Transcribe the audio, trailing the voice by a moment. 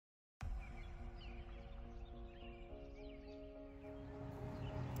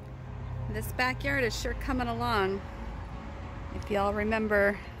This backyard is sure coming along. If y'all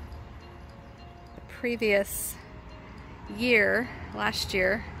remember the previous year, last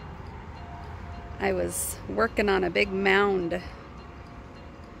year, I was working on a big mound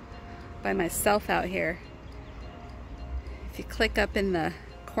by myself out here. If you click up in the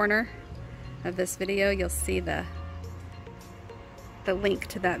corner of this video, you'll see the link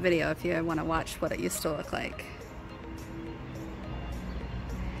to that video if you want to watch what it used to look like.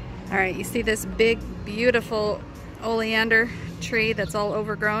 All right, you see this big, beautiful oleander tree that's all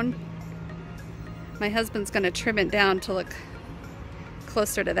overgrown? My husband's gonna trim it down to look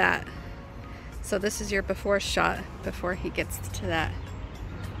closer to that. So this is your before shot before he gets to that.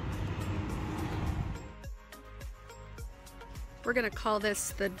 We're gonna call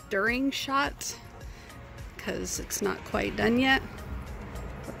this the during shot because it's not quite done yet.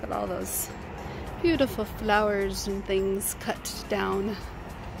 Look at all those beautiful flowers and things cut down.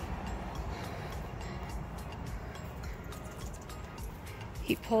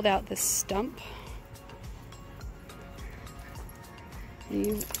 He pulled out this stump.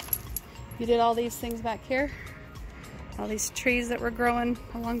 You did all these things back here? All these trees that were growing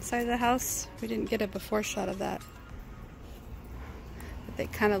alongside the house? We didn't get a before shot of that. But they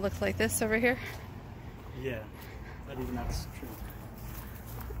kind of look like this over here. Yeah, but even that's true.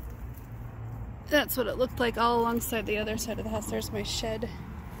 That's what it looked like all alongside the other side of the house. There's my shed.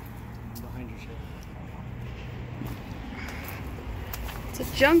 Behind your shed. It's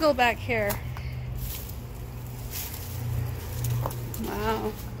a jungle back here.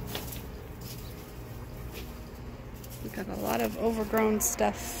 Wow. We've got a lot of overgrown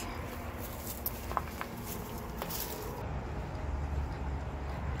stuff.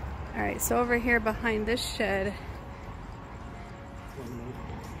 Alright, so over here behind this shed,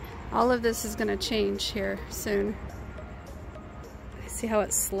 all of this is going to change here soon. See how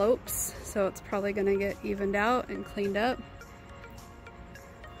it slopes? So it's probably going to get evened out and cleaned up.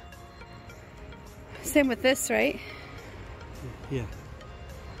 Same with this, right? Yeah.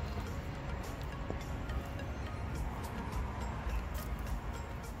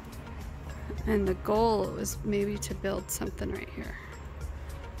 And the goal was maybe to build something right here.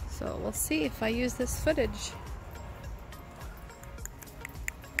 So we'll see if I use this footage.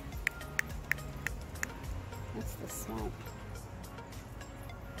 That's the swamp.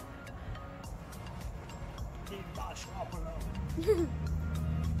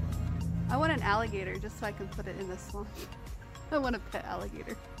 I want an alligator just so I can put it in the swamp. I want a pet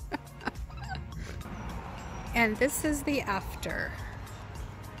alligator. And this is the after.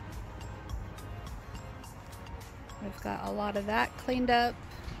 We've got a lot of that cleaned up,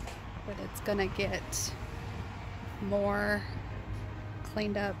 but it's gonna get more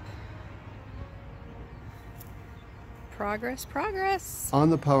cleaned up. Progress, progress. On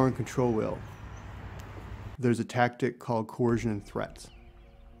the power and control wheel, there's a tactic called coercion and threats.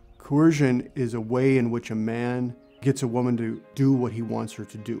 Coercion is a way in which a man gets a woman to do what he wants her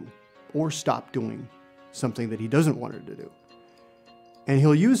to do, or stop doing something that he doesn't want her to do. And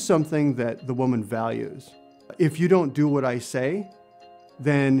he'll use something that the woman values. If you don't do what I say,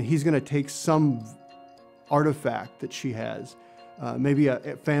 then he's going to take some artifact that she has, maybe a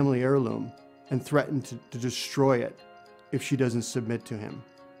family heirloom, and threaten to destroy it if she doesn't submit to him.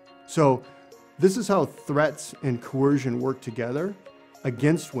 So this is how threats and coercion work together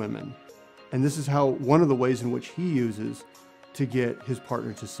against women. And this is how one of the ways in which he uses to get his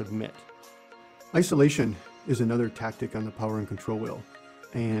partner to submit. Isolation is another tactic on the power and control wheel.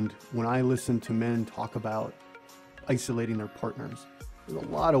 And when I listen to men talk about isolating their partners, there's a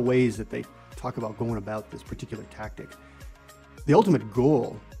lot of ways that they talk about going about this particular tactic. The ultimate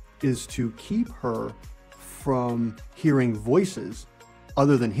goal is to keep her from hearing voices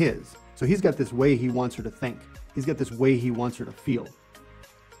other than his. So he's got this way he wants her to think. He's got this way he wants her to feel,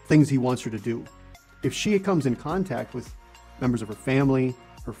 things he wants her to do. If she comes in contact with members of her family,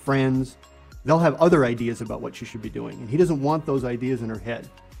 her friends, they'll have other ideas about what she should be doing. And he doesn't want those ideas in her head.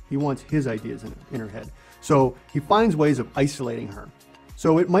 He wants his ideas in her head. So he finds ways of isolating her.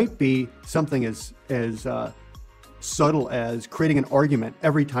 So it might be something as subtle as creating an argument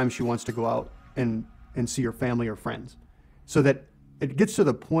every time she wants to go out and see her family or friends. So that it gets to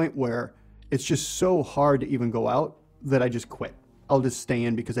the point where it's just so hard to even go out that I just quit. I'll just stay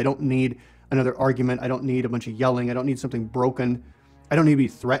in because I don't need another argument. I don't need a bunch of yelling. I don't need something broken. I don't need to be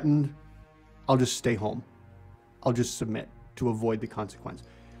threatened. I'll just stay home. I'll just submit to avoid the consequence.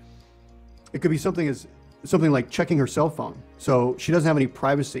 It could be something like checking her cell phone. So she doesn't have any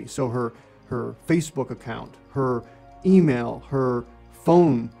privacy. So her Facebook account, her email, her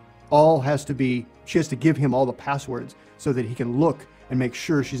phone, all has to be She has to give him all the passwords so that he can look and make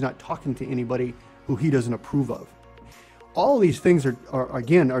sure she's not talking to anybody who he doesn't approve of. All these things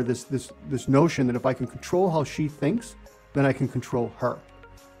are this notion that if I can control how she thinks, then I can control her.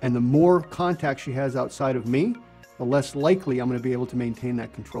 And the more contact she has outside of me, the less likely I'm going to be able to maintain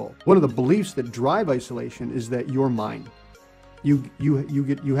that control. One of the beliefs that drive isolation is that you're mine. You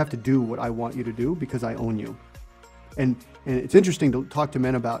have to do what I want you to do because I own you. And it's interesting to talk to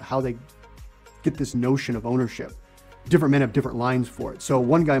men about how they get this notion of ownership. Different men have different lines for it. So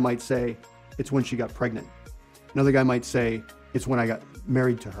one guy might say, it's when she got pregnant. Another guy might say, it's when I got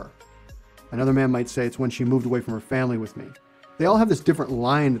married to her. Another man might say, it's when she moved away from her family with me. They all have this different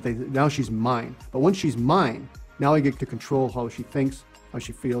line that now she's mine. But once she's mine, now I get to control how she thinks, how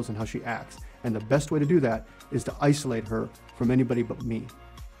she feels, and how she acts. And the best way to do that is to isolate her from anybody but me.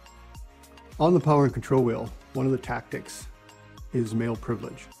 On the power and control wheel, one of the tactics is male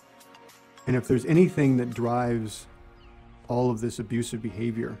privilege. And if there's anything that drives all of this abusive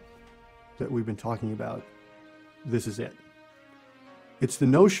behavior that we've been talking about, this is it. It's the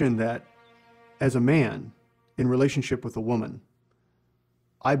notion that as a man in relationship with a woman,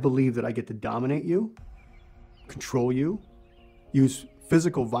 I believe that I get to dominate you, control you, use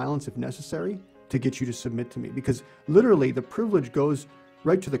physical violence if necessary to get you to submit to me. Because literally the privilege goes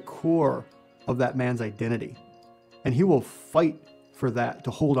right to the core of that man's identity. And he will fight for that,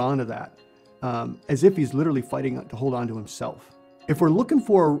 to hold on to that, as if he's literally fighting to hold on to himself. If we're looking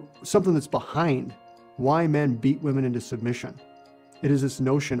for something that's behind why men beat women into submission, it is this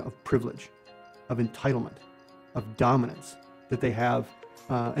notion of privilege, of entitlement, of dominance that they have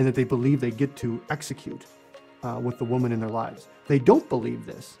and that they believe they get to execute with the woman in their lives. They don't believe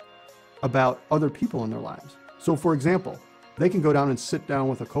this about other people in their lives. So for example, they can go down and sit down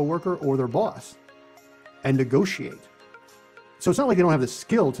with a coworker or their boss and negotiate. So it's not like they don't have the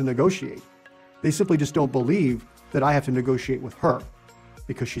skill to negotiate. They simply just don't believe that I have to negotiate with her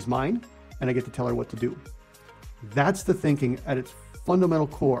because she's mine and I get to tell her what to do. That's the thinking at its fundamental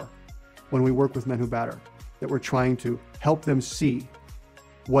core when we work with men who batter, that we're trying to help them see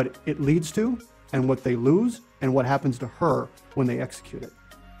what it leads to and what they lose and what happens to her when they execute it.